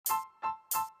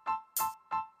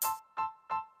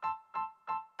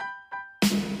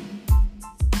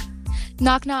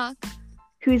Knock knock.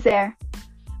 Who's there?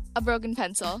 A broken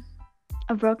pencil.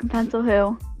 A broken pencil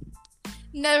who?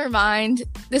 Never mind.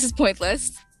 This is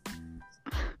pointless.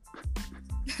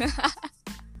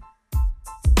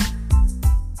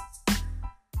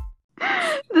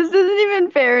 This isn't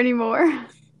even fair anymore.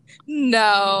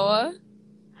 No.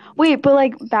 Wait, but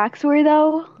like backstory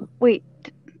though? Wait,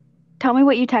 tell me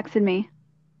what you texted me.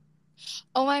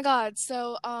 Oh my God.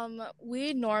 So,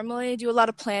 we normally do a lot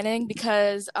of planning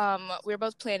because we're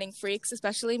both planning freaks,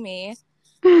 especially me.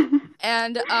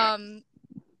 And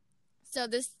so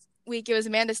this week it was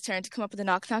Amanda's turn to come up with a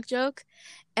knock knock joke.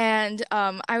 And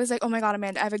I was like, "Oh my God,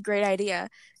 Amanda, I have a great idea."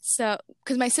 So,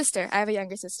 because my sister, I have a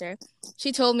younger sister,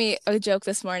 she told me a joke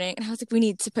this morning, and I was like, "We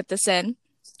need to put this in."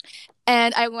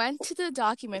 And I went to the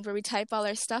document where we type all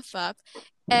our stuff up,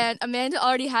 and Amanda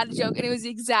already had a joke, and it was the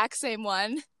exact same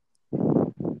one.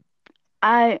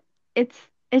 I it's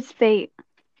it's fate.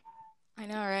 I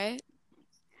know, right?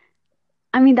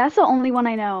 I mean, that's the only one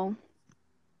I know,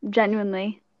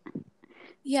 genuinely.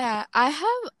 Yeah, I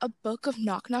have a book of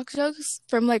knock knock jokes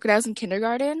from like when I was in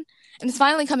kindergarten, and it's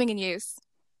finally coming in use.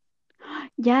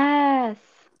 Yes.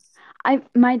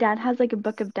 My dad has like a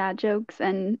book of dad jokes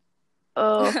and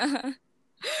oh,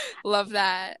 Love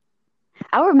that.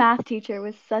 our math teacher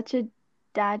was such a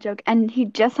dad joke and he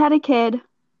just had a kid.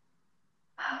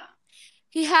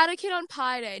 He had a kid on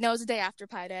Pi Day. No, it was the day after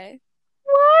Pi Day.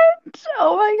 What?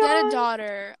 Oh my He had a God.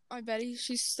 daughter. I bet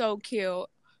she's so cute.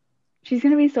 She's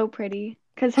gonna be so pretty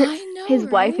because her I know, his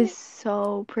wife is right?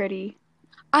 so pretty.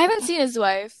 I haven't seen his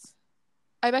wife.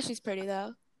 I bet she's pretty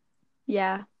though.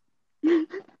 Yeah.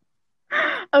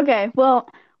 Okay, well,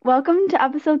 welcome to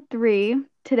episode 3.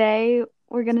 Today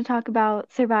we're gonna talk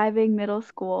about surviving middle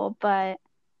school, but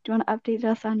do you want to update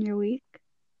us on your week?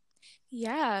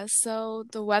 Yeah, so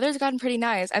the weather's gotten pretty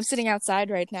nice. I'm sitting outside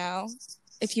right now.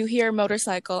 If you hear a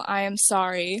motorcycle, I am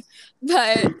sorry.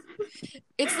 But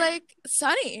it's like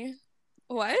sunny.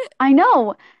 What? I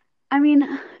know. I mean,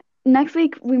 next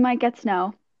week we might get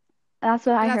snow. That's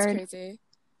what I That's heard. crazy.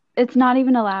 It's not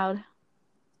even allowed.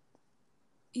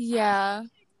 Yeah.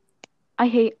 I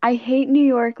hate New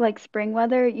York like spring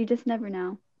weather. You just never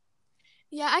know.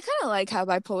 Yeah, I kind of like how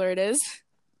bipolar it is.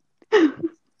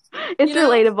 It's You know?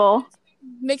 relatable.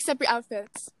 Mix up your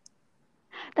outfits.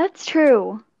 That's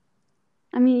true.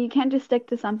 I mean, you can't just stick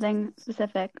to something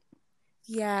specific.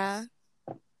 Yeah.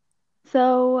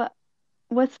 So,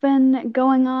 what's been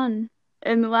going on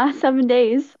in the last 7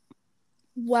 days?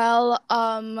 Well,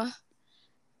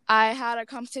 I had a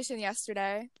competition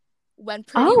yesterday. Went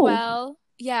pretty Oh, well.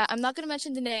 Yeah, I'm not gonna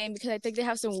mention the name because I think they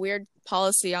have some weird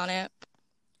policy on it,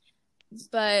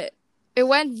 but it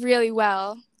went really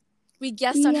well. We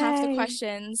guessed on half the yay.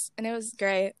 questions, and it was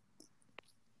great.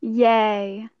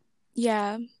 Yay.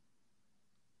 Yeah.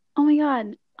 Oh my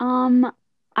God.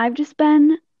 I've just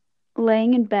been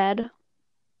laying in bed,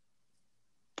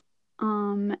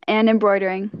 and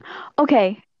embroidering.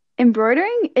 Okay,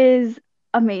 embroidering is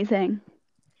amazing.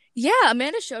 Yeah,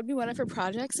 Amanda showed me one of her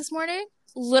projects this morning.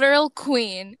 Literal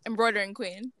queen, embroidering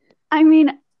queen. I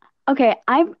mean, okay,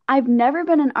 I've never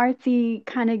been an artsy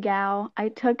kind of gal. I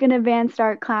took an advanced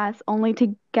art class only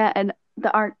to get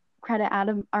the art credit out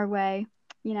of our way,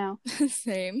 you know.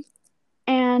 Same.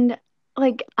 And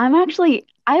like I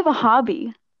have a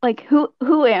hobby. Like who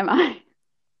am I?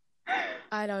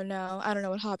 I don't know. I don't know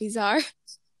what hobbies are.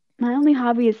 My only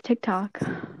hobby is TikTok.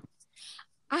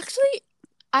 Actually,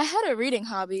 I had a reading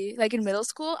hobby. Like in middle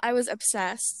school, I was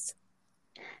obsessed.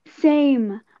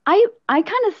 Same. I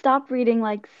kind of stopped reading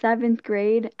like 7th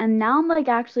grade and now I'm like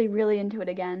actually really into it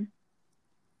again.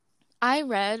 I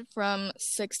read from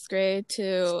sixth grade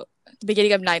to the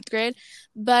beginning of ninth grade,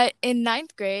 but in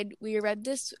ninth grade, we read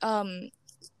this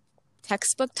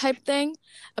textbook type thing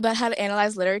about how to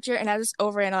analyze literature, and I was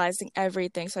overanalyzing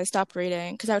everything, so I stopped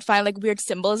reading because I would find like weird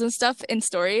symbols and stuff in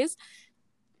stories,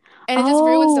 and it just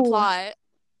ruins the Oh, plot.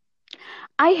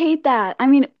 I hate that. I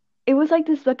mean, it was like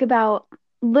this book about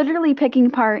literally picking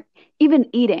apart even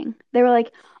eating. They were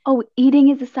like, "Oh, eating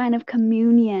is a sign of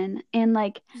communion and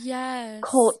like Yes,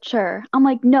 culture." I'm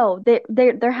like, "No,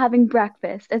 they're having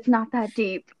breakfast. It's not that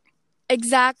deep."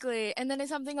 exactly. And then it's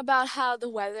something about how the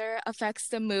weather affects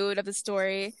the mood of the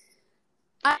story.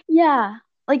 I, Yeah.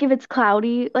 Like if it's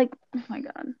cloudy, like oh my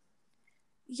God.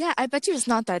 yeah, I bet you it's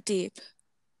not that deep.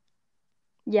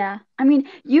 Yeah. I mean,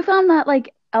 you found that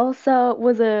like Elsa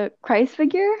was a Christ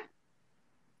figure?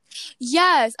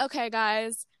 Yes. Okay,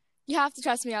 guys. You have to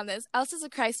trust me on this. Elsa's a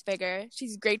Christ figure.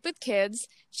 She's great with kids.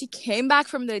 She came back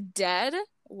from the dead.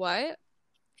 What?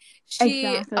 She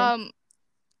Exactly.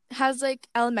 has like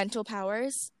elemental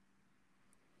powers.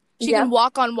 She can Yep.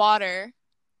 walk on water.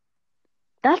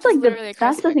 That's which is like literally a that's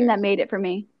Christ the thing figure. that made it for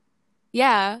me.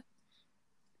 Yeah.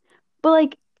 But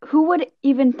like, who would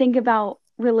even think about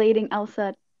relating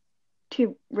Elsa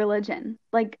to religion?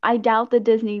 Like, I doubt the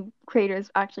Disney creators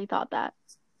actually thought that.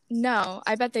 No,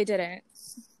 I bet they didn't.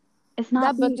 It's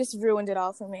not That book the, just ruined it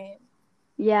all for me.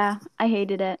 yeah, I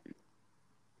hated it.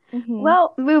 Hmm.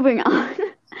 Well, moving on.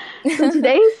 So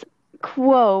today's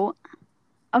quote,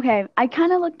 okay, I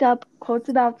kind of looked up quotes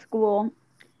about school,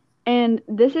 and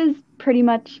this is pretty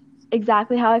much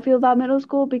exactly how I feel about middle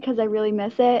school because I really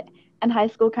miss it, and high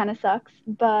school kind of sucks.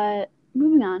 But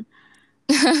moving on.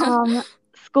 Um,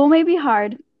 School may be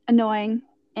hard, annoying,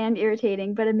 and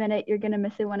irritating, but admit it, you're gonna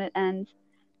miss it when it ends.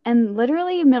 And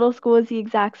literally, middle school is the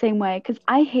exact same way because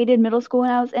I hated middle school when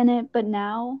I was in it, but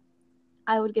now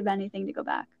I would give anything to go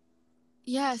back.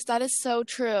 Yes, that is so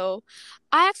true.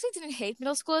 I actually didn't hate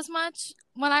middle school as much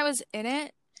when I was in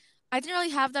it. I didn't really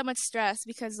have that much stress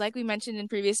because, like we mentioned in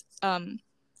previous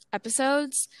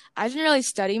episodes, I didn't really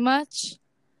study much.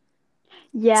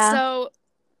 Yeah, So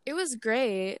it was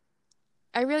great.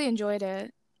 I really enjoyed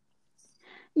it.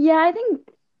 yeah, I think,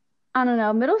 I don't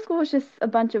know, middle school was just a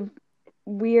bunch of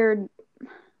weird,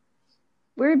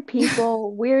 weird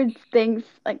people, weird things.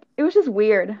 Like, it was just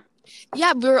weird.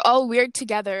 Yeah, we were all weird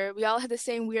together. We all had the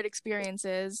same weird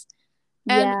experiences.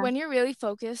 And Yeah, when you're really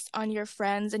focused on your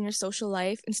friends and your social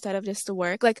life instead of just the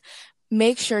work, like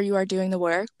make sure you are doing the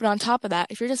work. But on top of that,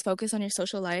 if you're just focused on your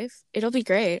social life, it'll be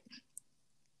great.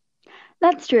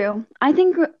 that's true. I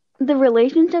think the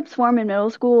relationships formed in middle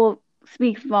school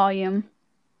speaks volume.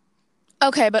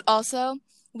 Okay, but also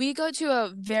we go to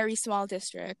a very small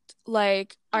district.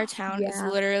 Like our town is Yeah.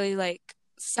 literally like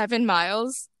 7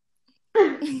 miles.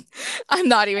 I'm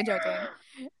not even joking.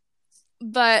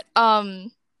 But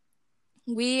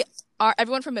we are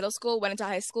everyone from middle school went into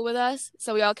high school with us,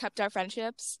 so we all kept our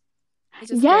friendships,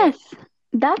 which is great. Yes,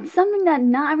 that's something that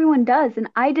not everyone does, and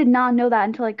I did not know that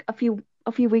until like a few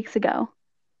weeks ago.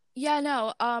 Yeah,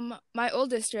 no. My old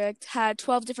district had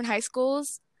 12 different high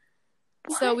schools,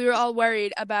 so we were What? all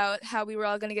worried about how we were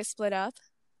all gonna get split up.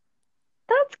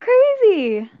 That's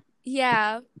crazy.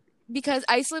 Yeah, because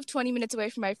I used to live 20 minutes away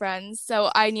from my friends,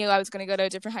 so I knew I was gonna go to a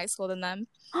different high school than them.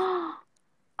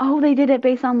 Oh, they did it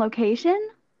based on location?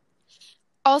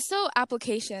 Also,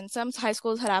 applications. Some high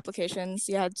schools had applications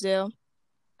you had to do.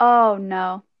 Oh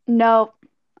no. No,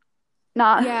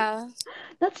 not. Yeah,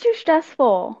 That's too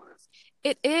stressful.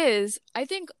 it is. I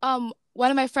think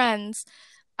one of my friends,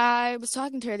 I was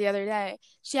talking to her the other day.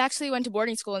 She actually went to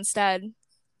boarding school instead.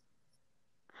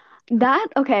 That,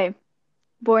 okay,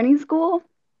 boarding school,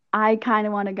 I kind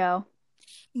of want to go.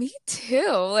 Me too.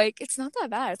 Like it's not that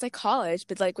bad. It's like college,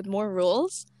 but like with more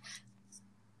rules.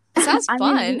 It sounds I mean,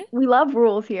 fun. we love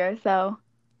rules here, so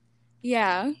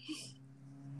Yeah.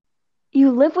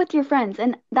 you live with your friends,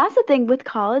 and that's the thing with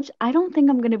college. I don't think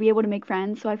I'm going to be able to make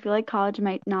friends, so I feel like college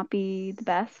might not be the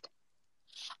best.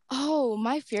 Oh,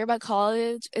 my fear about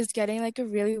college is getting like a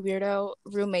really weirdo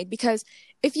roommate because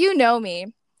if you know me,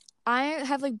 I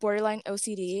have like borderline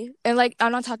OCD and like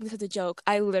I'm not talking this as a joke.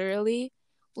 I literally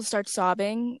will start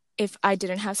sobbing if I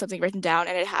didn't have something written down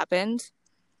and it happened.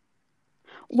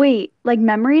 Wait, like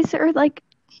memories or like,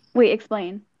 wait,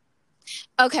 explain.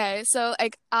 Okay, so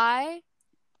like I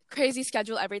crazy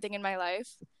schedule everything in my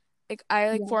life. Like I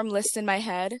like Yeah. form lists in my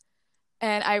head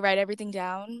and I write everything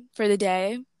down for the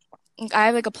day. Like, I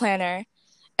have like a planner.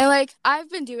 And like I've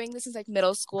been doing this since like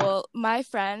middle school. My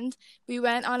friend, we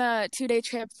went on a 2 day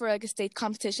trip for like a state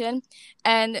competition,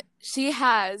 and she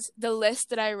has the list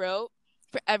that I wrote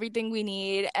for everything we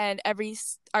need and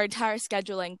our entire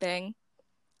scheduling thing.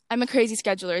 I'm a crazy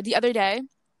scheduler. The other day,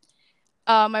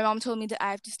 my mom told me that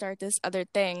I have to start this other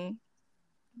thing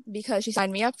because she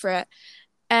signed me up for it,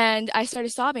 and I started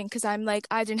sobbing because I'm like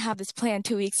I didn't have this plan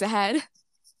 2 weeks ahead.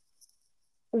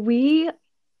 We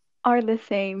are the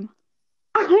same.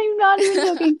 I'm not even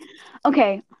joking.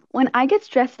 Okay, when I get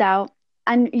stressed out,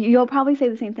 and you'll probably say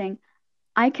the same thing,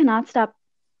 I cannot stop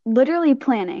literally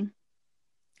planning.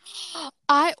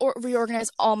 Reorganize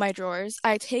all my drawers.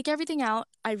 I take everything out.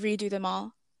 I redo them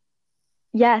all.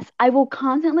 Yes, I will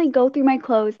constantly go through my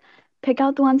clothes, pick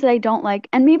out the ones that I don't like,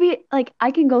 and maybe like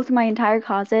I can go through my entire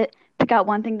closet, pick out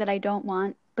one thing that I don't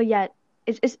want, but yet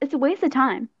it's a waste of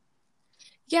time.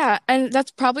 Yeah, and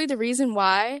that's probably the reason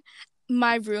why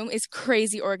my room is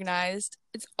crazy organized.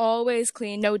 It's always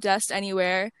clean, no dust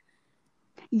anywhere.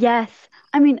 Yes.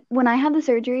 I mean, when I had the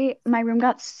surgery, my room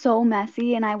got so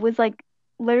messy and I was like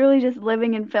literally just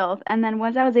living in filth. And then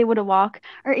once I was able to walk,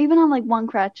 or even on like one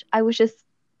crutch, I was just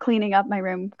cleaning up my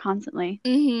room constantly.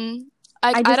 Mm-hmm.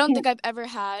 Like I I just don't can't. think I've ever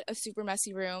had a super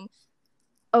messy room.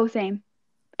 Oh, same.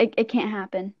 It can't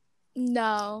happen.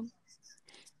 No.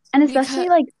 And Because especially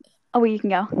like, oh wait, you can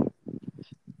go.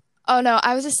 oh no,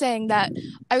 I was just saying that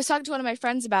I was talking to one of my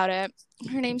friends about it.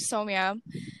 Her name's Somia.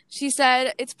 She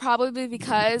said it's probably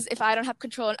because if I don't have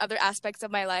control in other aspects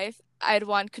of my life, I'd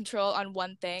want control on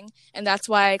one thing, and that's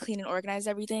why I clean and organize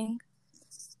everything.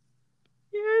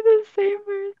 You're the same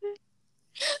person.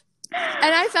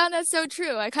 And I found that so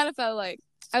true. I kind of felt like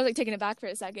I was like taken aback for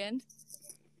a second.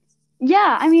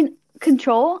 Yeah, I mean,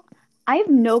 control. I have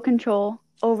no control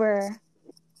over.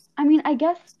 I mean, I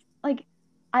guess like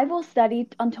I will study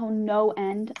until no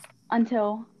end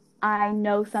until I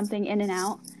know something in and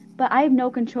out, but I have no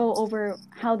control over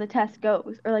how the test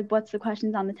goes or like what's the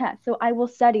questions on the test. So I will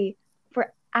study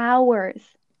for hours,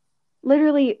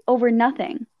 literally over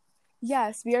nothing.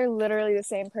 Yes, we are literally the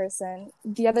same person.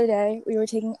 The other day, we were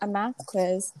taking a math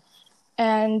quiz,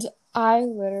 and I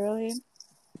literally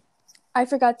I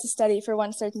forgot to study for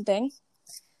one certain thing.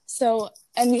 So,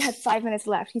 and we had 5 minutes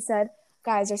left. He said,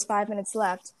 "Guys, there's 5 minutes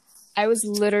left." I was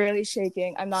literally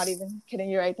shaking. I'm not even kidding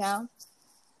you right now.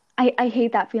 I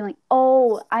hate that feeling.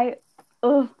 I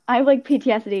have like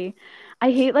PTSD.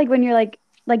 I hate like when you're like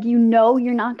you know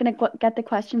you're not gonna get the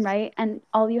question right and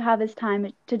all you have is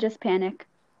time to just panic.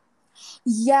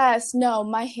 Yes, no,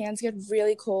 my hands get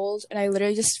really cold, and I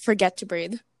literally just forget to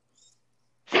breathe.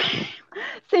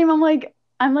 Same, I'm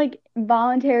like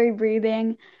voluntary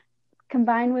breathing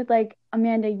combined with like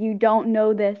Amanda, you don't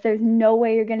know this. There's no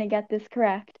way you're gonna get this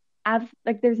correct.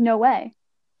 Like there's no way.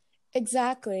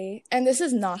 Exactly. And this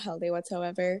is not healthy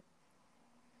whatsoever.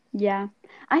 Yeah.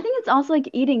 I think it's also like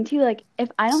eating too. Like if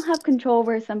I don't have control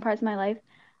over some parts of my life,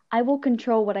 I will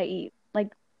control what I eat. Like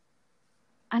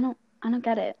I don't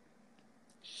get it.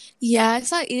 Yeah,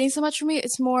 it's not eating so much for me.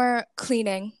 It's more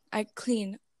cleaning. I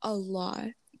clean a lot.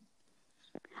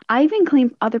 I even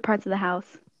clean other parts of the house,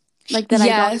 like that I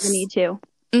don't even Yes. need to.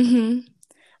 Mm-hmm.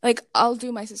 Like I'll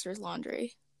do my sister's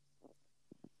laundry.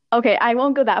 Okay, I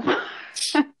won't go that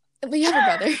far. But you have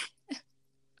a brother.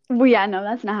 Well, yeah, no,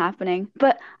 that's not happening.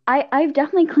 But I've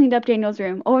definitely cleaned up Daniel's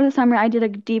room. Over the summer, I did a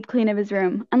deep clean of his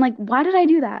room. I'm like, why did I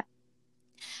do that?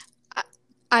 I,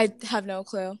 I have no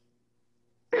clue.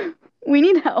 We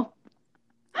need help.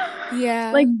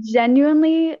 Yeah. Like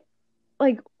genuinely,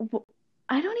 like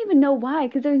I don't even know why,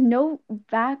 because there's no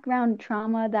background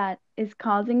trauma that is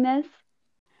causing this.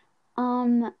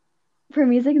 Um, for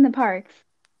music in the parks,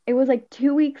 it was like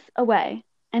 2 weeks away,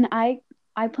 and I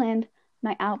planned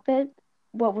my outfit,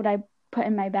 what would I put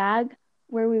in my bag,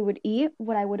 where we would eat,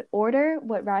 what I would order,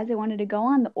 what rides I wanted to go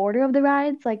on, the order of the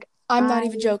rides. Like I'm not I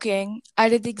even joking. I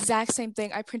did the exact same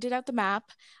thing. I printed out the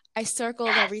map. I circled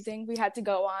Yes. everything we had to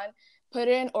go on, put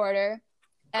it in order,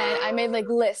 and I made like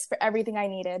lists for everything I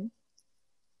needed.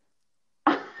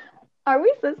 Are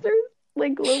we sisters?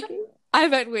 Like Loki? I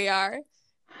bet we are.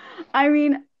 I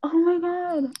mean, oh my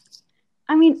God.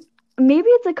 I mean, maybe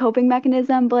it's a coping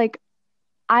mechanism, but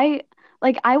I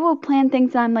I will plan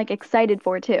things I'm like excited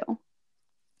for too.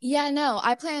 Yeah, no,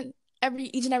 I plan every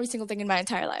each and every single thing in my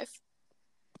entire life.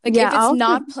 Like Yeah, if it's I'll also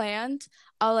not planned,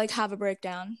 I'll like have a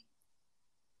breakdown.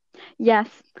 yes.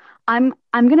 I'm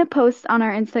gonna post on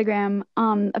our Instagram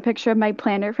a picture of my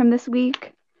planner from this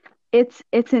week. It's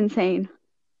insane.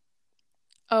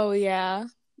 Oh yeah.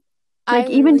 I Like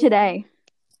even literally today.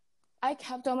 I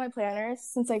kept all my planners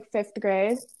since like fifth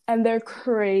grade and they're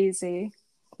crazy.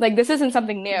 Like this isn't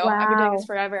something new. I've been doing this Wow.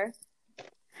 forever.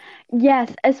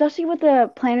 Yes, especially with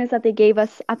the planners that they gave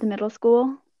us at the middle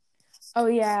school. Oh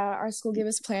yeah, our school gave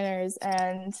us planners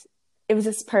and it was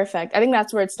just perfect. I think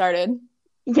that's where it started.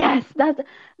 Yes, that's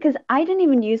because I didn't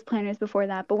even use planners before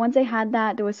that, but once I had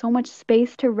that, there was so much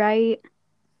space to write.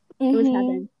 It was Mm-hmm.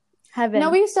 heaven. No,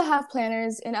 we Heaven. used to have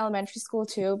planners in elementary school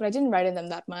too, but I didn't write in them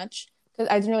that much because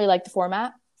I didn't really like the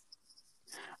format.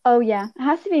 Oh yeah, it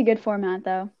has to be a good format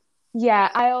though. Yeah,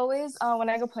 I always when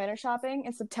I go planner shopping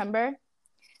in September,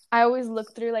 I always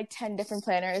look through like 10 different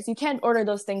planners. You can't order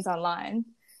those things online.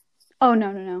 Oh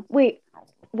no, no, no. Wait,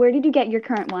 where did you get your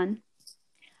current one?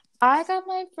 I got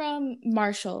mine from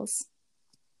Marshall's.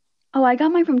 Oh, I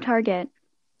got mine from Target.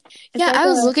 It's Yeah, like I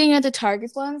was a looking at the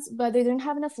Target ones, but they didn't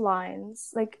have enough lines.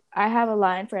 Like I have a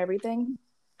line for everything.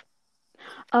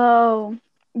 oh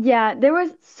yeah, there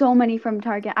was so many from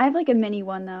Target. I have like a mini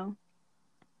one though,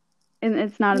 and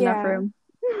it's not enough Yeah. room.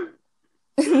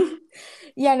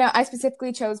 Yeah, no, I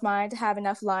specifically chose mine to have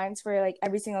enough lines for like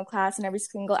every single class and every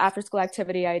single after school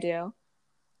activity I do.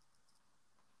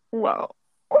 Whoa.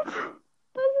 That's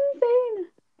insane.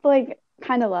 Like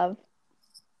kind of love.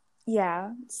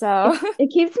 Yeah. So,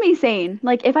 It keeps me sane.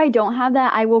 Like if I don't have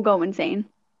that, I will go insane.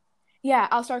 yeah,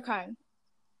 I'll start crying.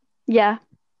 Yeah,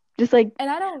 just like And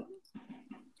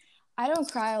I don't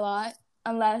cry a lot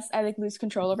unless I like lose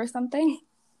control over something.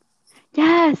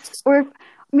 Yes. Or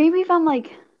maybe if I'm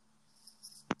like,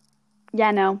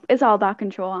 yeah, no, it's all about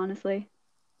control, honestly.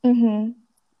 Mm-hmm.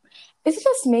 Is it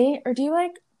just me, or do you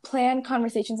like plan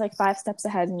conversations like 5 steps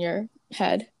ahead in your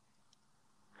head?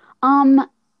 Um,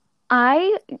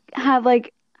 I have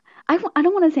like, I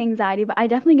don't want to say anxiety, but I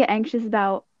definitely get anxious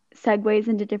about segues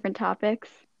into different topics.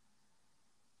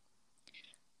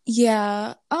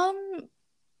 Yeah.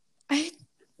 I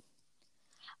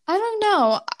I don't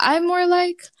know. I'm more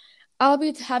like I'll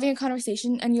be having a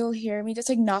conversation and you'll hear me just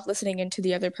like not listening into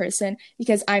the other person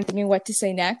because I'm thinking what to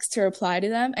say next to reply to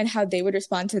them and how they would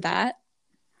respond to that.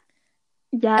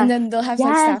 And Yes. then they'll have to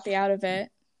like Yes. snap me out of it.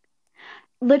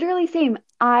 Literally same.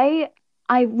 I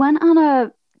went on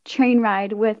a train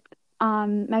ride with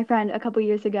my friend a couple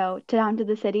years ago to down to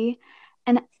the city,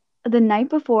 and the night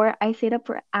before I stayed up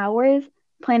for hours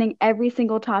planning every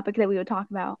single topic that we would talk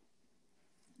about.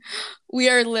 We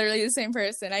are literally the same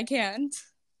person. I can't.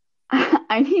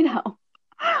 I need help.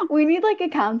 We need like a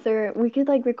counselor. We could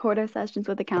like record our sessions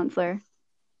with a counselor.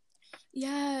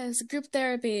 Yes, group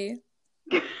therapy.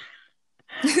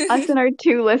 Us and our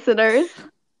two listeners.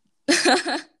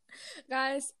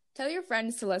 Guys, tell your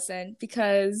friends to listen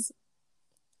because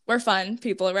we're fun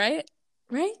people, right?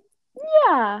 Right?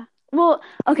 Yeah. Well,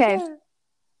 okay. Yeah.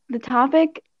 The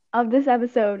topic of this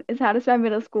episode is how to spend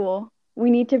middle school. We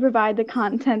need to provide the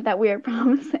content that we are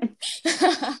promising.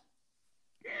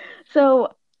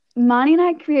 So, Mani and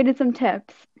I created some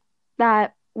tips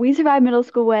that we survived middle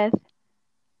school with,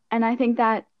 and I think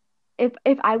that if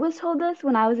I was told this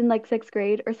when I was in like sixth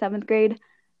grade or seventh grade,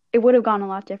 it would have gone a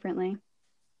lot differently.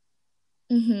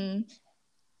 Mm-hmm.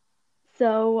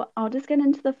 So, I'll just get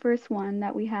into the first one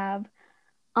that we have.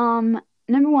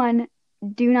 Number one,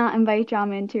 do not invite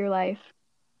drama into your life,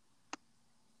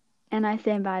 and I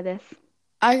stand by this.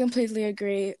 I completely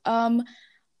agree.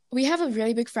 We have a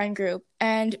really big friend group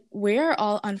and we're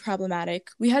all unproblematic.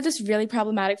 We had this really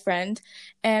problematic friend,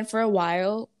 and for a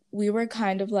while we were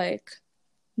kind of like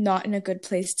not in a good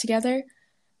place together.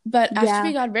 But after Yeah.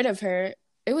 we got rid of her,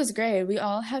 it was great. We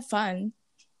all had fun.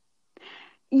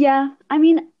 Yeah, I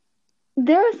mean,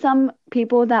 there are some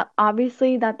people that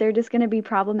obviously that they're just going to be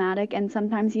problematic and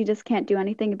sometimes you just can't do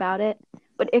anything about it.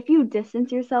 But if you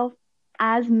distance yourself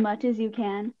as much as you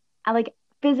can, like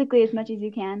physically as much as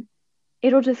you can,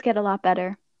 it'll just get a lot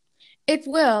better. It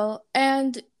will.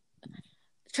 And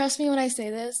trust me when I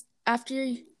say this, after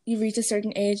you reach a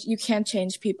certain age, you can't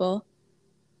change people.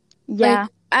 Yeah. Like,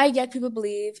 I get people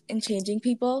believe in changing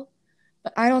people,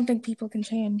 but I don't think people can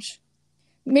change.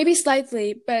 Maybe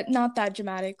slightly, but not that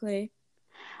dramatically.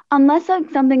 Unless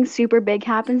like something super big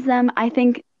happens to them, I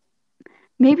think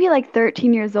maybe like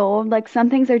 13 years old, like some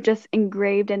things are just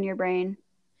engraved in your brain.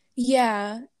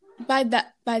 Yeah, by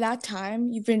that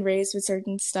time, you've been raised with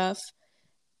certain stuff,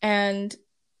 and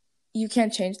you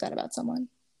can't change that about someone.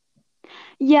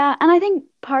 Yeah, and I think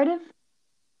part of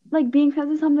like being friends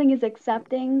with something is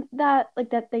accepting that like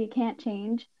that they can't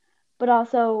change, but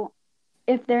also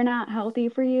if they're not healthy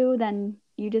for you, then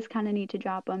you just kind of need to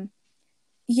drop them.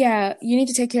 Yeah, you need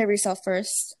to take care of yourself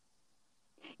first.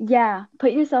 Yeah,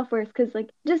 put yourself first because like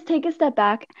just take a step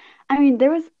back. I mean,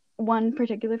 there was one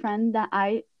particular friend that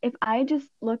if I just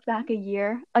looked back a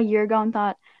year ago and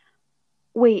thought,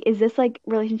 wait, is this like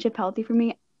relationship healthy for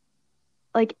me?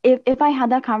 Like if I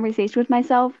had that conversation with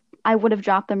myself, I would have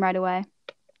dropped them right away.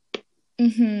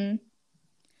 Mm-hmm.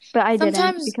 But I didn't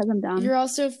Sometimes because I'm dumb. you're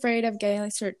also afraid of getting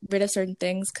like rid of certain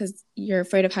things because you're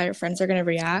afraid of how your friends are going to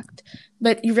react.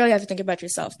 But you really have to think about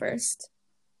yourself first.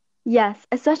 Yes,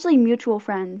 especially mutual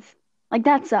friends. Like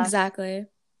that sucks. Exactly.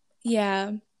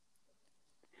 Yeah.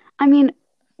 I mean,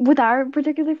 with our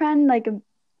particular friend, like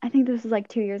I think this was like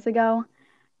 2 years ago.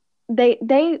 They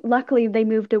luckily they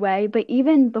moved away, but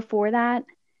even before that,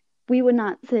 we would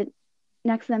not sit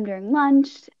next to them during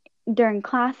lunch, during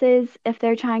classes, if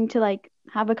they're trying to like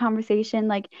have a conversation.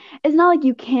 Like it's not like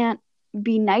you can't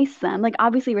be nice to them. Like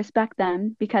obviously respect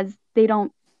them because they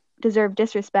don't deserve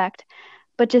disrespect,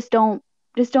 but just don't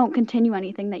continue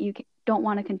anything that don't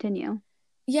want to continue.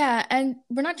 Yeah, and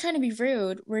we're not trying to be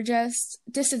rude. We're just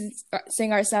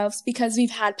distancing ourselves because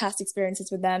we've had past experiences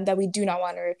with them that we do not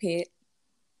want to repeat.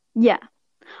 Yeah.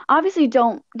 Obviously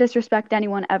don't disrespect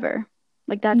anyone ever.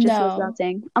 Like that just goes without No.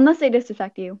 saying. Unless they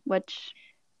disrespect you, which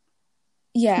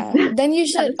Yeah. Then you that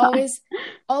should is fine.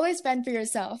 always fend for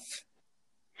yourself.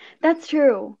 That's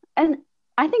true. And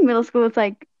I think middle school is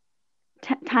like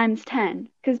t times 10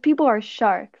 because people are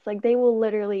sharks. Like they will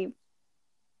literally,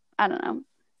 I don't know.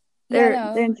 Yeah, They're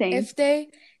no. insane. If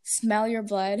they smell your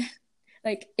blood,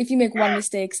 like if you make one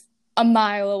mistake a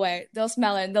mile away, they'll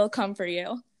smell it and they'll come for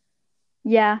you.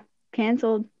 Yeah,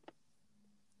 canceled.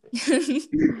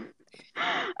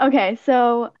 Okay,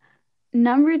 so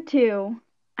number two,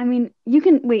 I mean, you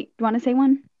can wait, do you want to say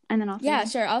one? And then I'll say Yeah, one.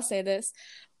 sure, I'll say this.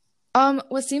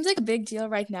 What seems like a big deal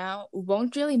right now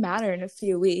won't really matter in a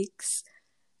few weeks.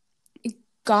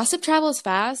 Gossip travels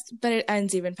fast, but it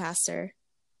ends even faster.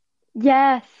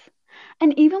 Yes.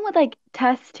 And even with like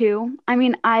tests too, I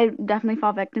mean, I definitely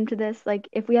fall victim to this. Like,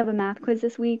 if we have a math quiz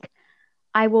this week,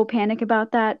 I will panic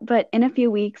about that. But in a few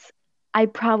weeks, I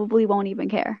probably won't even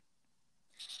care.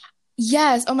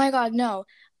 Yes, oh my God, no.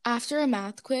 After a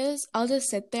math quiz, I'll just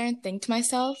sit there and think to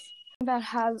myself about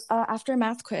how, after a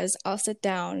math quiz, I'll sit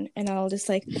down and I'll just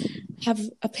like have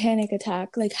a panic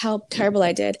attack, like how terrible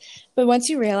I did. But once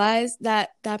you realize that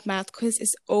that math quiz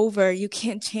is over, you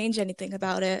can't change anything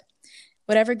about it.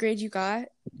 Whatever grade you got,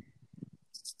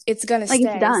 it's gonna Like, it's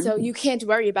stay. done. So you can't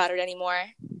worry about it anymore.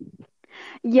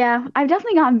 Yeah, I've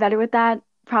definitely gotten better with that,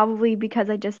 probably because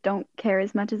I just don't care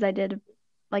as much as I did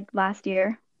like last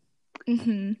year,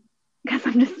 Hmm. because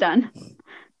I'm just done.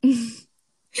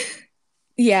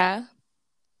 Yeah.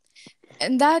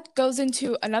 And that goes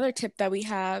into another tip that we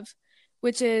have,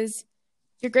 which is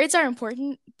your grades are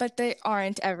important, but they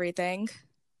aren't everything.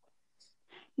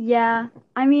 Yeah,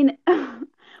 I mean,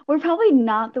 we're probably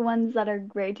not the ones that are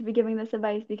great to be giving this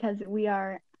advice because we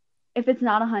are, if it's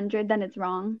not 100, then it's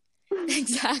wrong.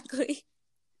 Exactly.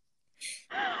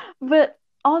 But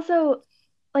also,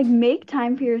 like, make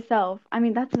time for yourself. I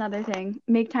mean, that's another thing.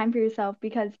 Make time for yourself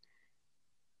because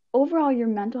overall, your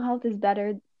mental health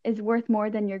is worth more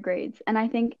than your grades. And I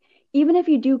think even if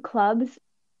you do clubs,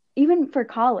 even for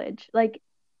college, like,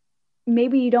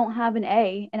 maybe you don't have an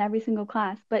A in every single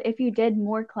class, but if you did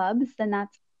more clubs, then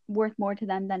that's worth more to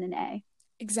them than an A.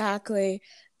 Exactly.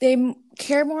 They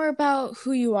care more about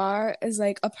who you are as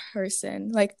like a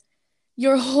person, like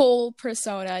your whole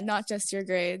persona, not just your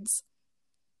grades.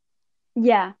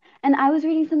 Yeah, and I was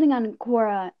reading something on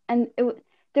Quora, and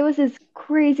there was this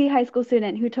crazy high school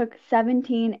student who took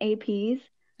 17 APs,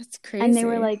 That's and they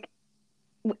were crazy. like,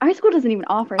 our school doesn't even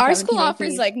offer Our school 17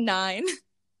 offers APs. like nine.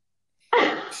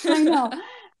 I know.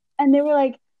 And they were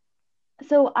like,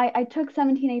 so I took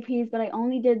 17 APs, but I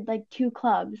only did like two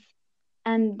clubs,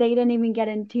 and they didn't even get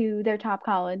into their top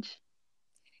college,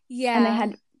 and they Yeah,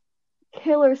 had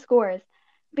killer scores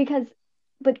because,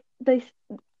 but they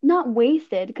not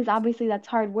wasted because obviously that's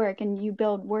hard work and you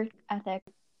build work ethic,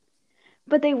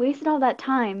 but they wasted all that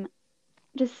time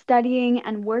just studying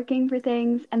and working for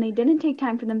things, and they didn't take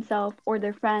time for themselves or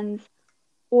their friends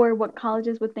or what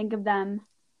colleges would think of them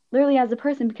literally as a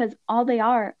person because all they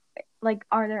are like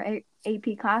are their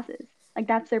AP classes. Like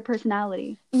that's their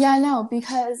personality. yeah, no,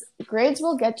 because grades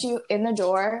will get you in the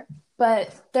door,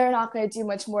 but they're not going to do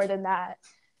much more than that.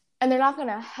 And they're not going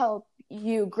to help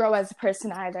you grow as a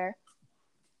person either.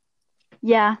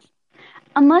 Yeah.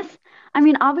 Unless, I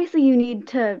mean, obviously you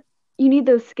need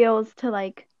those skills to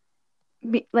like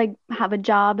like have a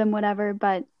job and whatever,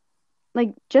 but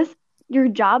like just your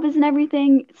job isn't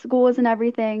everything, school isn't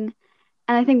everything.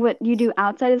 And I think what you do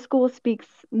outside of school speaks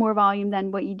more volume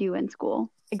than what you do in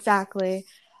school. Exactly.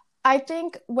 I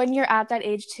think when you're at that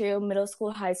age too, middle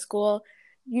school, high school,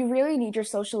 you really need your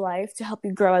social life to help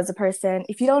you grow as a person.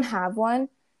 If you don't have one,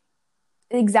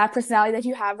 the exact personality that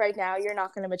you have right now, you're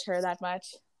not going to mature that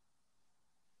much.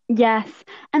 Yes.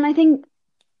 And I think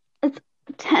it's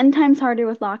 10 times harder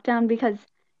with lockdown because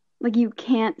like you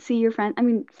can't see your friends. I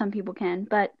mean, some people can,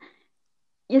 but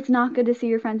it's not good to see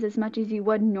your friends as much as you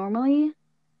would normally.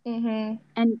 Mm-hmm.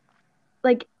 And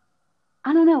like,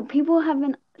 I don't know, people have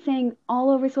been saying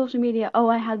all over social media, "Oh,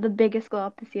 I had the biggest glow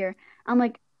up this year." I'm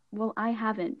like, "Well, I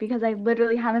haven't because I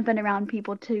literally haven't been around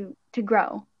people to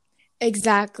grow."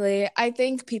 Exactly. I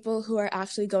think people who are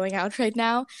actually going out right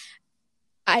now,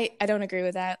 I don't agree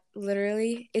with that.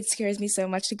 Literally, it scares me so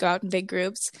much to go out in big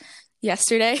groups.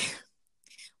 Yesterday,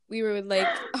 we were with like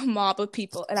a mob of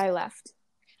people and I left.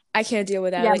 I can't deal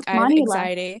with that. Yeah, Like I have Monty left.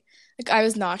 anxiety. Like I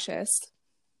was nauseous.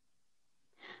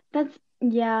 That's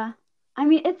yeah. I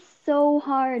mean, it's so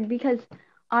hard because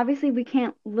obviously we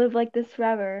can't live like this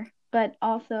forever, but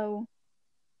also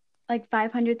like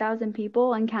 500,000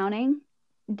 people and counting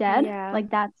dead, Yeah.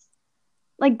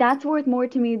 like that's worth more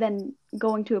to me than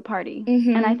going to a party.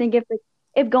 And I Mm-hmm. think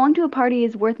if going to a party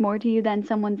is worth more to you than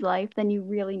someone's life, then you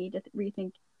really need to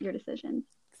rethink your decisions.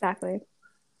 Exactly.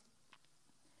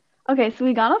 Okay, so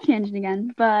we got off tangent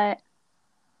again, but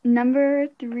number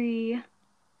three.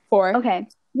 Four. Okay,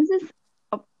 this is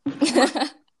four.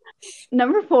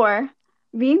 Number four,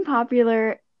 being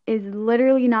popular is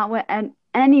literally not what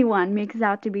anyone makes it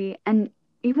out to be, and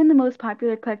even the most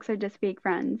popular cliques are just fake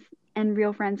friends, and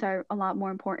real friends are a lot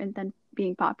more important than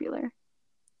being popular.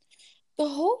 The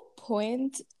whole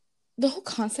point the whole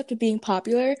concept of being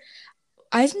popular,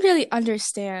 I didn't really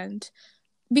understand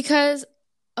because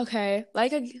okay,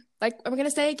 like I'm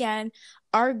gonna say again,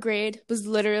 our grade was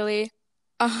literally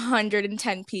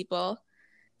 110 people.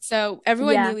 So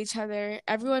everyone Yeah. knew each other.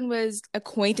 Everyone was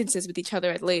acquaintances with each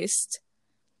other at least.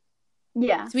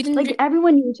 Yeah. So we didn't Like re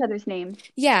everyone knew each other's names.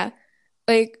 yeah,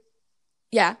 like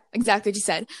yeah, exactly what you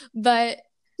said. But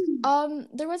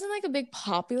there wasn't like a big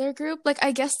popular group. Like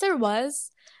I guess there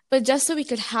was, but just so we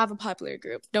could have a popular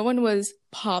group. No one was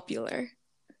popular.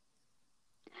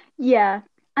 Yeah.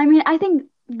 I mean, I think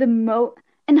the mo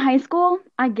in high school,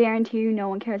 I guarantee you no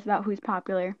one cares about who's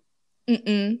popular.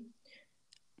 Mm-mm.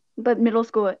 But middle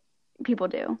school, people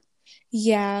do.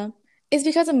 Yeah. It's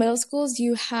because in middle schools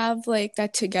you have like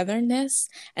that togetherness,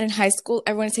 and in high school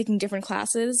everyone is taking different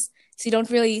classes, so you don't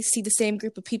really see the same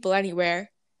group of people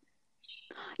anywhere.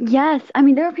 Yes. I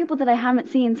mean, there are people that I haven't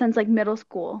seen since like middle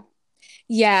school,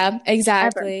 Yeah, ever.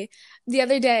 exactly. The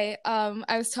other day,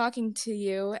 I was talking to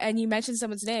you and you mentioned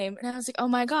someone's name, and I was like, oh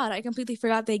my God, I completely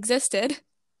forgot they existed.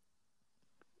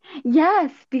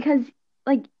 Yes, because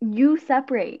like you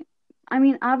separate. I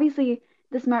mean, obviously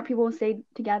the smart people will stay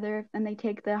together and they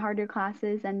take the harder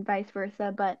classes and vice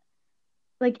versa, but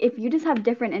like if you just have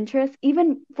different interests,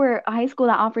 even for a high school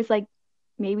that offers like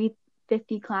maybe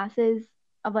 50 classes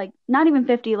of like not even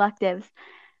 50 electives,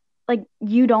 like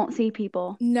you don't see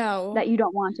people No. that you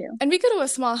don't want to. And we go to a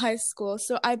small high school,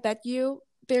 so I bet you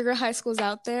bigger high schools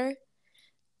out there,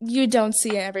 you don't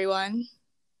see everyone.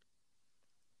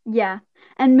 Yeah.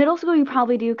 And middle school you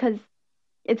probably do because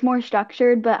it's more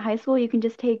structured, but high school you can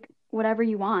just take whatever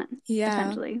you want, Yeah.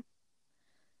 essentially.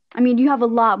 I mean, you have a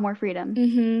lot more freedom.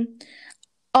 Mm-hmm.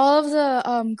 All of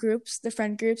the groups, the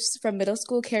friend groups from middle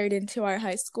school carried into our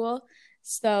high school,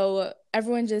 so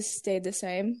everyone just stayed the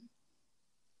same.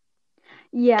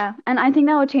 Yeah, and I think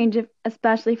that would change if,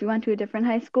 especially if you went to a different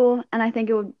high school, and I think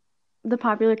it would, the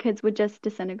popular kids would just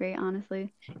disintegrate,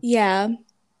 honestly. Yeah.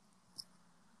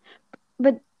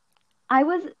 But I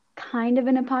was kind of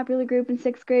in a popular group in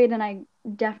sixth grade, and I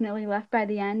definitely left by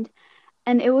the end,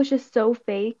 and it was just so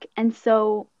fake and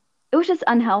so, it was just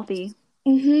unhealthy.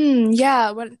 Mm-hmm.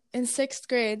 Yeah. When in sixth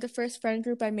grade, the first friend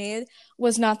group I made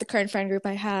was not the current friend group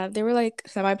I have. They were like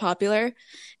semi-popular,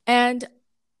 and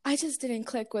I just didn't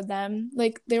click with them.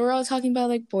 Like they were all talking about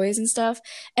like boys and stuff,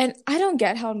 and I don't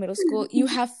get how in middle school you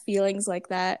have feelings like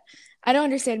that. I don't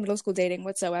understand middle school dating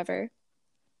whatsoever.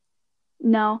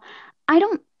 No, I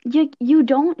don't, you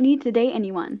don't need to date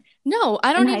anyone No,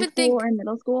 I in don't high even school think or in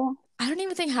middle school. I don't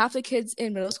even think half the kids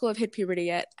in middle school have hit puberty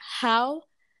yet. How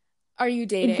are you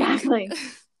dating? Exactly.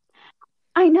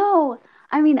 I know.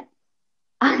 I mean,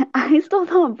 I still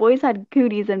thought boys had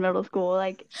cooties in middle school.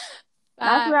 Like,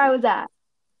 that's where I Facts. was at.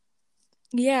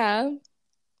 Yeah.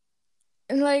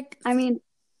 And like I mean,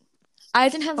 I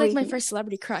didn't have oh, like you my can. first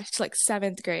celebrity crush till like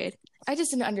seventh grade. I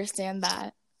just didn't understand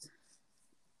that.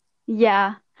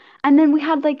 Yeah. And then we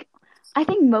had like, I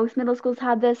think most middle schools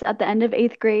had this at the end of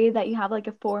eighth grade that you have like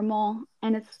a formal,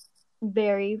 and it's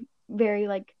very, very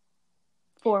like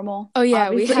formal, Oh yeah,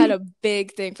 we had obviously. a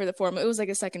big thing for the formal. It was like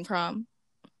a second prom.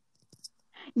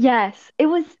 Yes, it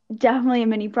was definitely a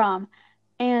mini prom.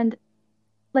 And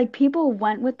like people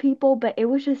went with people, but it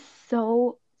was just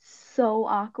so, so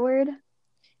awkward.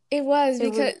 It was It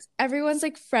was, because everyone's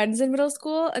like friends in middle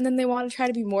school and then they want to try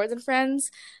to be more than friends,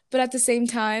 but at the same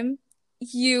time,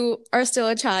 you are still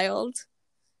a child.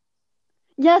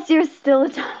 yes, you're still a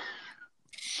child.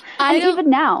 I And don't, even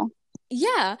now.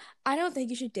 yeah, I don't think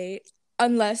you should date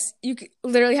unless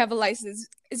literally have a license.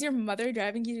 Is your mother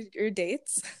driving you to your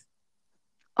dates?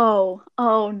 Oh,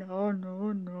 oh no,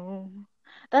 no, no.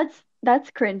 That's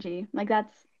cringy. Like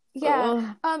that's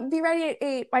Yeah. ugh. Be ready at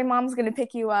 8. My mom's gonna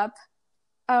pick you up.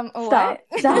 A what? Stop.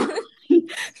 Stop.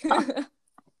 Stop.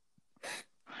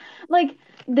 Like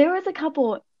there was a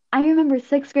couple I remember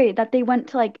sixth grade that they went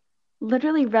to like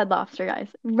literally Red Lobster, guys.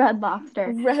 Red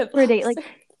Lobster Red for a date. Lobster.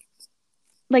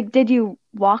 Like did you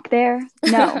walk there?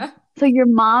 No. So your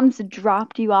mom's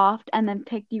dropped you off and then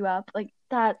picked you up. Like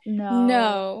that no.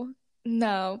 No,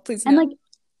 no, please And no. like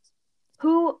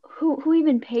who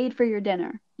even paid for your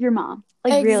dinner? Your mom.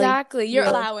 Like really? Exactly, your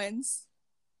Really? allowance.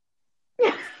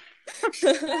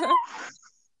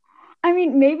 I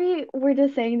mean, maybe we're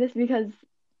just saying this because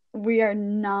we are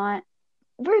not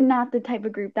we're not the type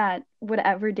of group that would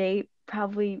ever date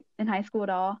probably in high school at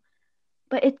all.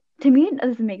 But it to me it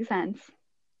doesn't make sense.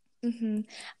 hmm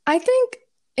I think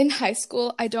in high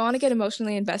school, I don't want to get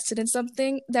emotionally invested in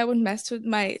something that would mess with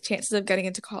my chances of getting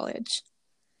into college.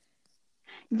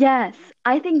 Yes,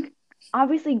 I think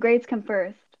obviously grades come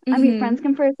first. I mean, hmm friends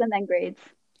come first and then grades.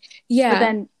 But Yeah.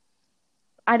 then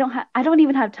I don't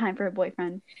even have time for a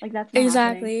boyfriend. Like that's not happening.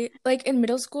 Exactly. Like in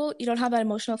middle school, you don't have that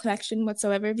emotional connection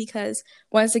whatsoever because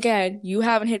once again, you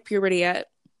haven't hit puberty yet.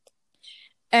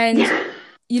 And Yeah.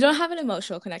 you don't have an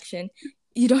emotional connection.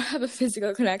 You don't have a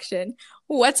physical connection.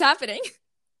 What's happening?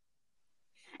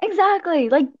 Exactly.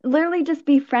 Like literally just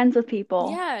be friends with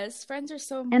people. Yes, friends are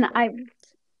so And important.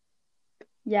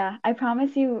 yeah, I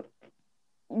promise you,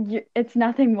 it's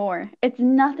nothing more. It's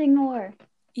nothing more.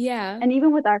 Yeah. And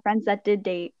even with our friends that did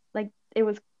date, like it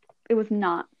was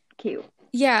not cute.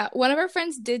 Yeah, one of our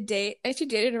friends did date, and she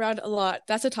dated around a lot.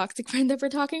 That's a toxic friend that we're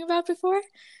talking about before.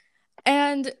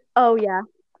 And Oh yeah.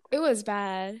 it was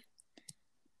bad.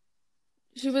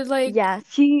 She would like, Yeah,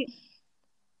 she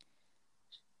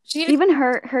needed, even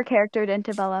her character didn't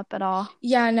develop at all.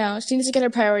 yeah, no, she needs to get her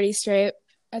priorities straight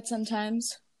at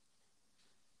sometimes.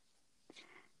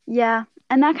 Yeah.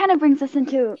 And that kind of brings us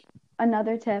into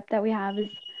another tip that we have is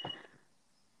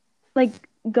like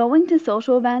going to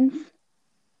social events.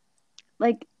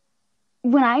 Like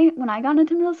when I got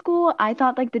into middle school, I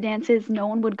thought like the dances no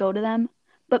one would go to them,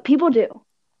 but people do.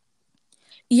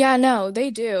 Yeah, no,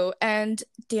 they do. And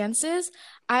dances,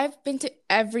 I've been to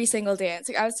every single dance.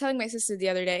 Like I was telling my sister the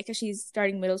other day because she's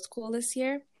starting middle school this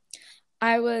year.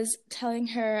 I was telling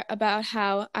her about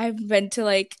how I've been to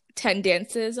like 10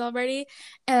 dances already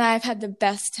and I've had the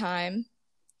best time.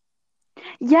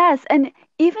 Yes, and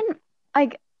even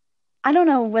like I don't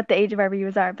know what the age of our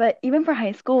viewers are, but even for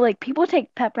high school, like people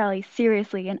take pep rallies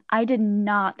seriously, and I did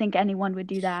not think anyone would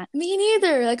do that. Me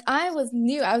neither. Like I was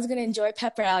new. I was gonna enjoy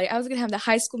pep rally. I was gonna have the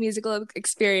high school musical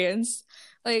experience.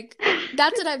 Like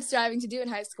that's what I'm striving to do in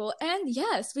high school. And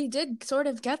yes, we did sort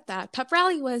of get that. Pep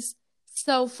rally was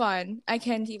so fun. I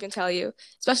can't even tell you.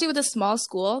 Especially with a small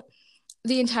school,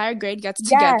 the entire grade gets Yes,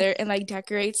 together and like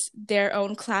decorates their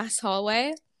own class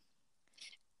hallway.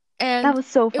 that And was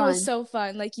so it was fun. so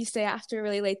fun. Like you stay after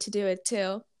really late to do it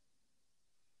too.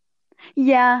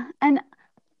 Yeah, and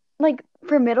like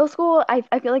for middle school, I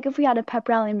feel like if we had a pep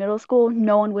rally in middle school,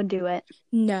 no one would do it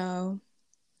No.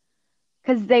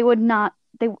 because they would not.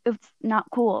 It's not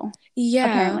cool, Yeah,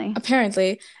 apparently.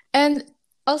 apparently. And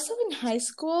also in high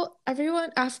school,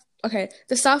 everyone after okay,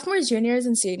 the sophomores, juniors,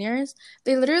 and seniors,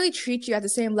 they literally treat you at the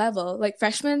same level. Like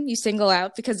freshmen, you single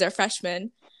out because they're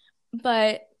freshmen.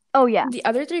 But Oh yeah, the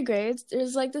other three grades,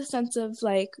 there's like the sense of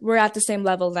like we're at the same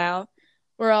level now.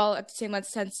 We're all at the same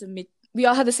sense of we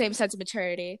all have the same sense of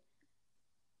maturity.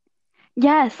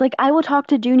 yes. Like I will talk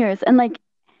to juniors, and like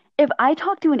if I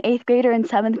talk to an eighth grader in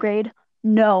seventh grade,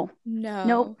 no, nope,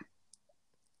 No.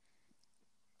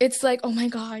 It's like, oh my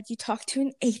God, you talk to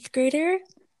an eighth grader?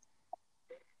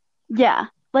 yeah.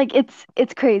 Like it's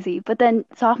crazy. But then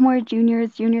sophomores,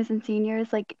 juniors, and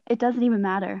seniors, like it doesn't even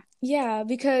matter. Yeah,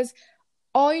 because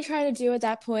all you're trying to do at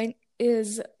that point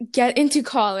is get into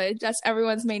college. That's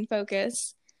everyone's main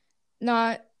focus,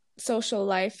 not social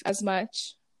life as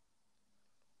much.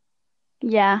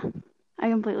 Yeah, I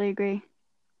completely agree.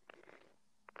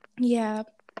 Yeah.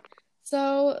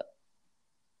 So,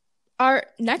 our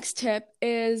next tip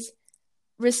is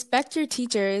respect your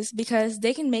teachers because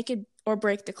they can make it or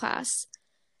break the class.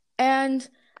 And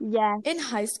in Yes.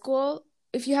 high school,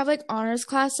 if you have like honors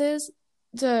classes,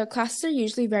 the classes are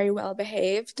usually very well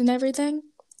behaved and everything.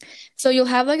 So you'll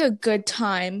have like a good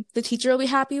time. The teacher will be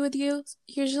happy with you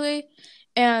usually,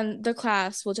 and the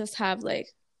class will just have like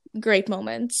great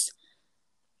moments.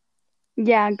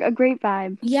 Yeah, a great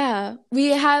vibe. Yeah, we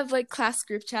have like class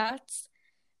group chats,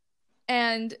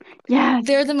 and Yes.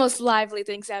 they're the most lively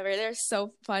things ever. They're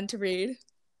so fun to read.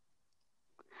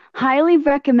 Highly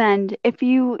recommend if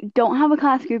you don't have a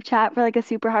class group chat for like a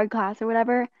super hard class or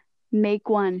whatever, make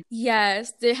one.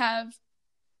 Yes, they have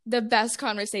the best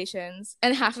conversations,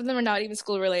 and half of them are not even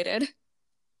school related.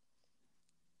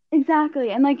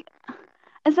 Exactly. And like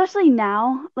especially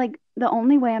now, like the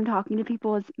only way I'm talking to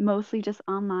people is mostly just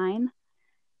online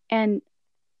and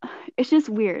it's just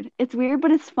weird. It's weird,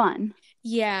 but it's fun.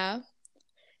 Yeah,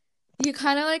 you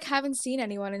kind of like haven't seen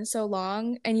anyone in so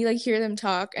long, and you like hear them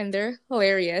talk, and they're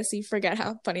hilarious. You forget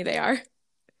how funny they are.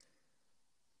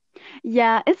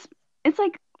 Yeah, it's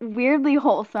like weirdly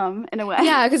wholesome in a way.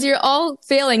 Yeah, because you're all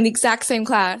failing the exact same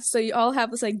class, so you all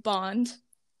have this like bond.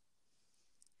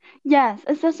 Yes,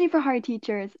 especially for hard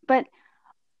teachers. But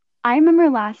I remember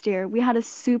last year we had a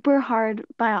super hard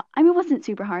bio. I mean, it wasn't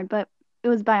super hard, but it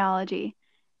was biology.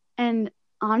 And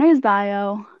honors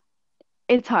bio,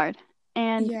 it's hard.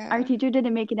 And our Yeah. teacher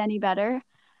didn't make it any better.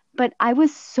 But I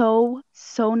was so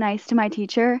nice to my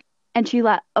teacher, and she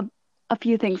let a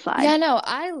few things slide. Yeah, no,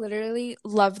 I literally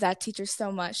love that teacher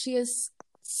so much. She is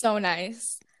so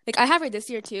nice. Like I have her this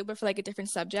year too, but for like a different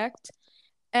subject.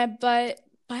 And but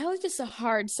biology is a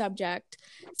hard subject.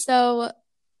 So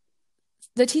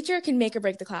the teacher can make or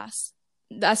break the class.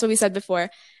 That's what we said before.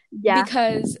 Yeah.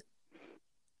 Because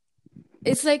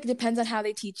it's like depends on how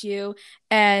they teach you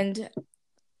and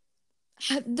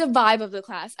the vibe of the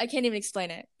class. I can't even explain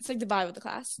it. It's like the vibe of the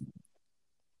class.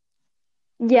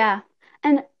 Yeah.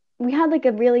 And we had like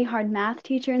a really hard math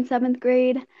teacher in seventh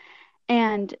grade,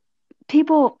 and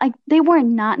people like they weren't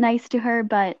not nice to her,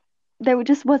 but there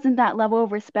just wasn't that level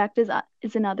of respect as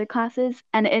in other classes,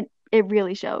 and it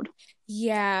really showed.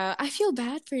 Yeah, I feel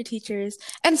bad for teachers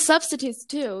and substitutes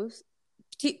too.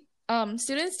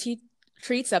 Students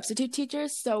treat substitute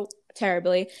teachers so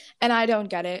terribly, and I don't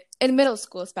get it. In middle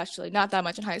school, especially, not that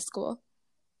much in high school.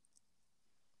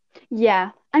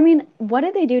 Yeah. I mean, what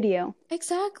did they do to you?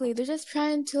 Exactly. They're just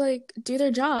trying to like do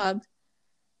their job.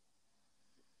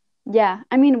 Yeah.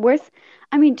 I mean, worse.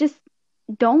 I mean, just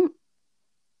don't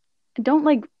don't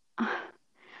like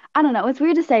I don't know. It's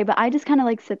weird to say, but I just kind of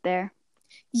like sit there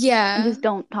and Yeah, just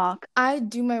don't talk. I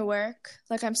do my work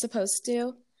like I'm supposed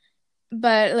to,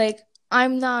 but like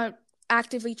I'm not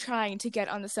actively trying to get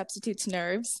on the substitute's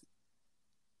nerves.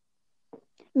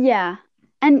 Yeah.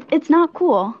 And it's not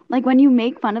cool. Like when you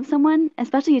make fun of someone,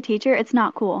 especially a teacher, it's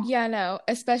not cool. Yeah, no,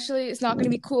 especially it's not going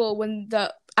to be cool when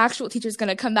the actual teacher's going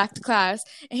to come back to class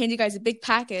and hand you guys a big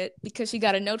packet because she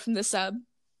got a note from the sub.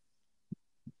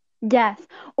 Yes.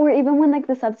 Or even when like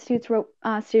the substitutes wrote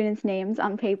students' names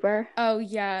on paper. Oh,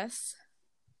 yes.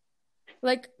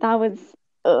 Like, That was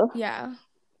ugh. yeah.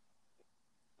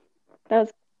 That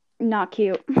was not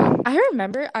cute. I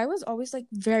remember I was always like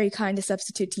very kind to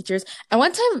substitute teachers. And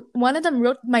one time, one of them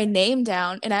wrote my name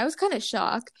down, and I was kind of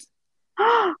shocked.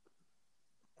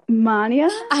 Mania?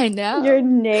 I know. Your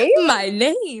name? My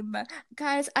name.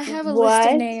 Guys, I have a list of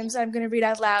What? names I'm going to read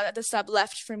out loud that the sub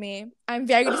left for me. I'm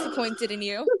very disappointed in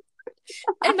you.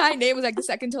 And my name was like the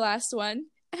second to last one.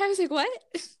 And I was like, what?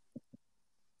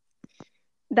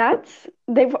 That's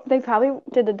they probably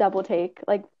did a double take.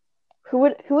 Like who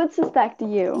would suspect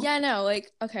you? Yeah, no, like,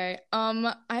 okay.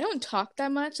 I don't talk that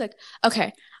much. Like,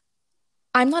 okay,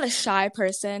 I'm not a shy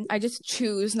person. I just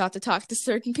choose not to talk to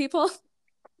certain people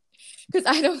because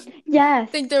I don't Yes.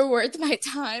 think they're worth my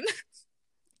time.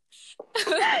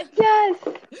 Yes.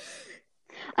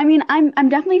 I mean, I'm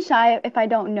definitely shy if I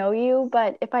don't know you,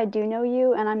 but if I do know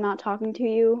you and I'm not talking to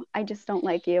you, I just don't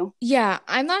like you. Yeah,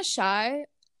 I'm not shy.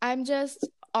 I'm just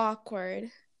awkward.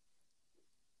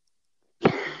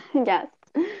 Yes.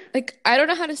 Like, I don't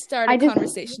know how to start a I just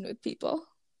conversation with people.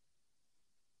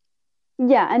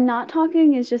 yeah, and not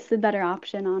talking is just the better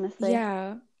option, honestly.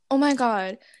 Yeah. Oh my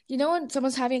God. You know when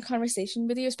someone's having a conversation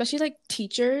with you, especially like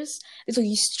teachers, it's like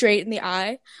you straight in the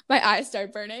eye. My eyes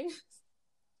start burning.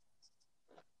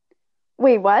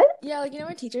 Wait, what? Yeah, like you know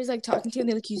when teachers like talking to you and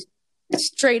they look you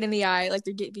straight in the eye, like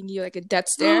they're giving you like a death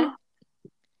stare.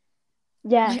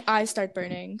 Yes. My eyes start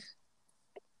burning.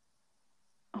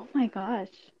 Oh my gosh.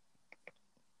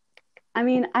 I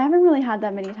mean, I haven't really had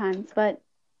that many times, but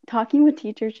talking with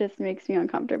teachers just makes me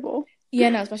uncomfortable. Yeah,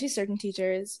 no, especially certain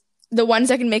teachers. The ones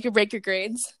that can make or break your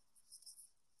grades.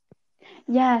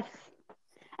 Yes.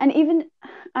 And even,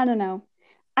 I don't know.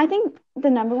 I think the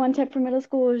number one tip for middle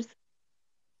school is,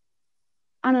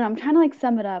 I don't know, I'm trying to like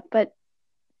sum it up, but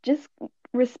just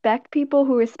respect people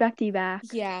who respect you back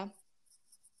Yeah,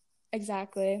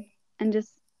 exactly. and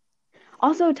just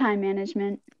also time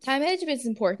management. Time management is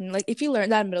important. Like if you learn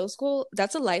that in middle school,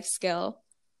 that's a life skill.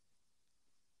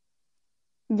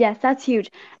 Yes, that's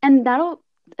huge. And that'll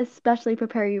especially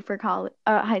prepare you for college,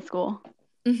 high school.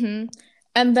 Mm-hmm.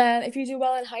 And then if you do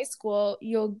well in high school,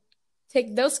 you'll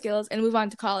take those skills and move on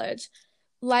to college.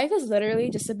 Life is literally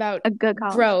just about A good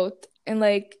college. growth and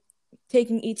like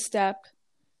taking each step.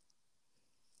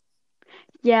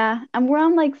 Yeah, and we're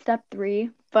on like step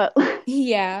 3, but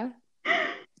Yeah.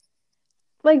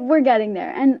 like we're getting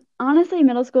there. And honestly,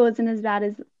 middle school isn't as bad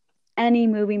as any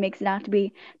movie makes it out to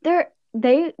be.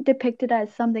 They depict it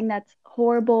as something that's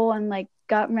horrible and like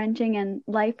gut-wrenching and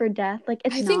life or death. Like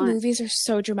it's I think not. movies are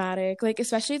so dramatic, like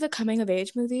especially the coming of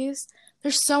age movies.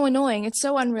 They're so annoying. It's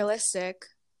so unrealistic.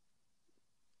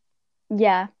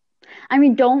 Yeah. I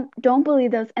mean, don't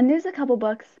believe those. And there's a couple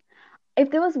books. If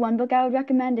there was one book I would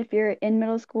recommend if you're in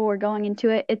middle school or going into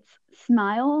it, it's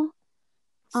Smile.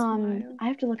 Smile. I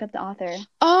have to look up the author. It's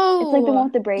like the one Oh,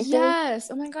 with the braces. yes.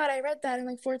 Oh my God, I read that in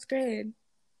like fourth grade.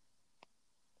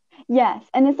 Yes,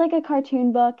 and it's like a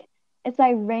cartoon book. It's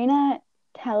by Raina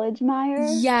Telgemeier,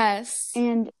 Yes.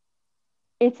 and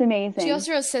it's She amazing.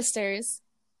 also wrote Sisters.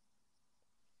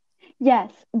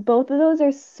 Yes, both of those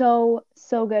are so,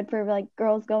 so good for like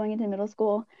girls going into middle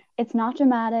school. It's not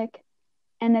dramatic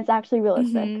and it's actually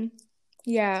realistic. Mm-hmm.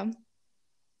 Yeah.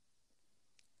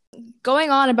 going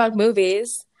on about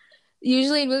movies.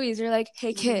 Usually in movies, you're like,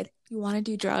 hey Mhm. kid, you want to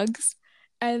do drugs?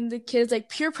 And the kid's like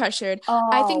peer pressured.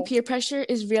 I think Oh, peer pressure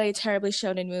is really terribly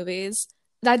shown in movies.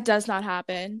 That does not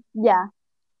happen. yeah.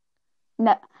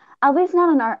 No, at least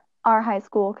not in our high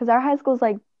school, because our high school's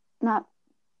like not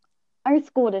our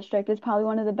school district is probably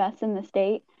one of the best in the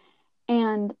state,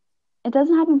 and it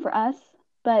doesn't happen for us,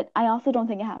 but I also don't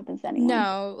think it happens to anyone.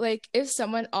 No, like if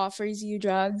someone offers you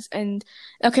drugs and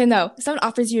okay, no, if someone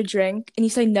offers you a drink and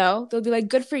you say no, they'll be like,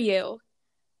 good for you.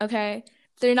 Okay.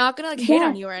 They're not gonna like hate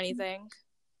on Yes. you or anything.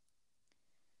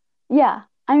 Yeah.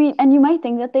 I mean, and you might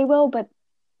think that they will, but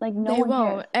like no They one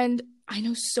cares. won't. And I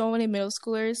know so many middle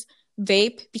schoolers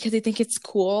vape because they think it's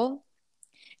cool.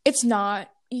 It's not.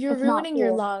 You're It's not ruining your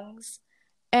cool. lungs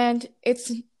and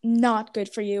it's not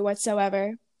good for you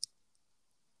whatsoever.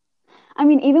 I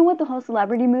mean, even with the whole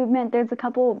celebrity movement, there's a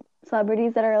couple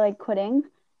celebrities that are like quitting,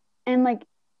 and like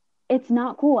it's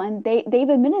not cool, and they've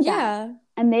admitted that, Yeah.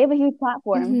 and they have a huge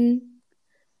platform.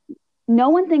 Mm-hmm. No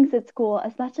one thinks it's cool,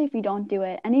 especially if you don't do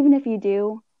it. And even if you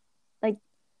do, like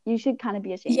you should kind of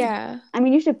be ashamed. Yeah. I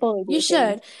mean, you should fully be You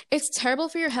ashamed. should. It's terrible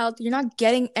for your health. You're not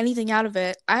getting anything out of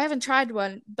it. I haven't tried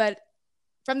one, but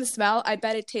from the smell, I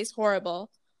bet it tastes horrible.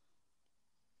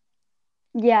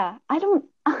 Yeah, I don't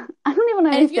even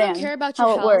And if you don't understand care about your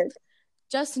how it health, works.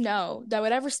 just know that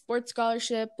whatever sports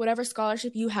scholarship, whatever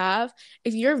scholarship you have,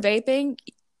 if you're vaping,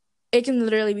 it can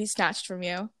literally be snatched from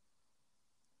you.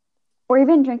 Or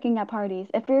even drinking at parties.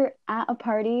 If you're at a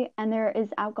party and there is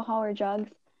alcohol or drugs,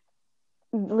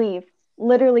 leave.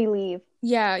 Literally leave.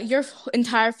 Yeah, your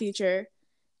entire future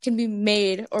can be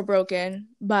made or broken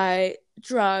by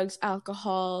drugs,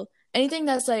 alcohol, anything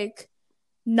that's like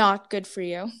not good for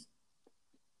you.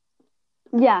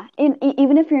 Yeah,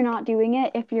 even if you're not doing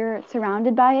it, if you're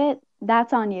surrounded by it,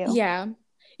 that's on you. Yeah.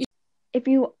 If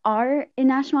you are in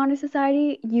National Honor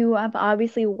Society, you have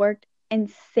obviously worked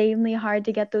insanely hard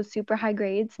to get those super high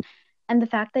grades. And the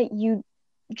fact that you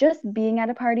just being at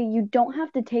a party, you don't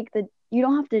have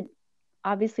to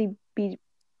obviously be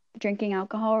drinking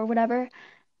alcohol or whatever.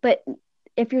 But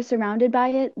if you're surrounded by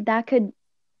it, that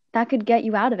could get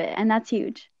you out of it. And that's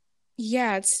huge.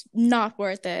 Yeah, it's not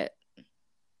worth it.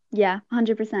 Yeah,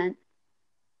 100%.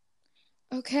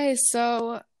 Okay,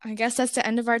 so I guess that's the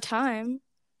end of our time.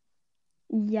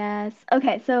 Yes.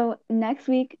 Okay, so next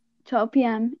week, 12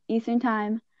 p.m. Eastern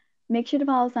Time, make sure to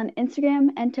follow us on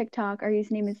Instagram and TikTok. Our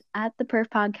username is at the Perf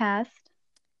Podcast.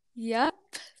 Yep.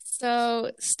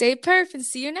 So stay perf and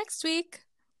see you next week.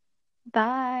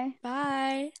 Bye.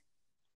 Bye.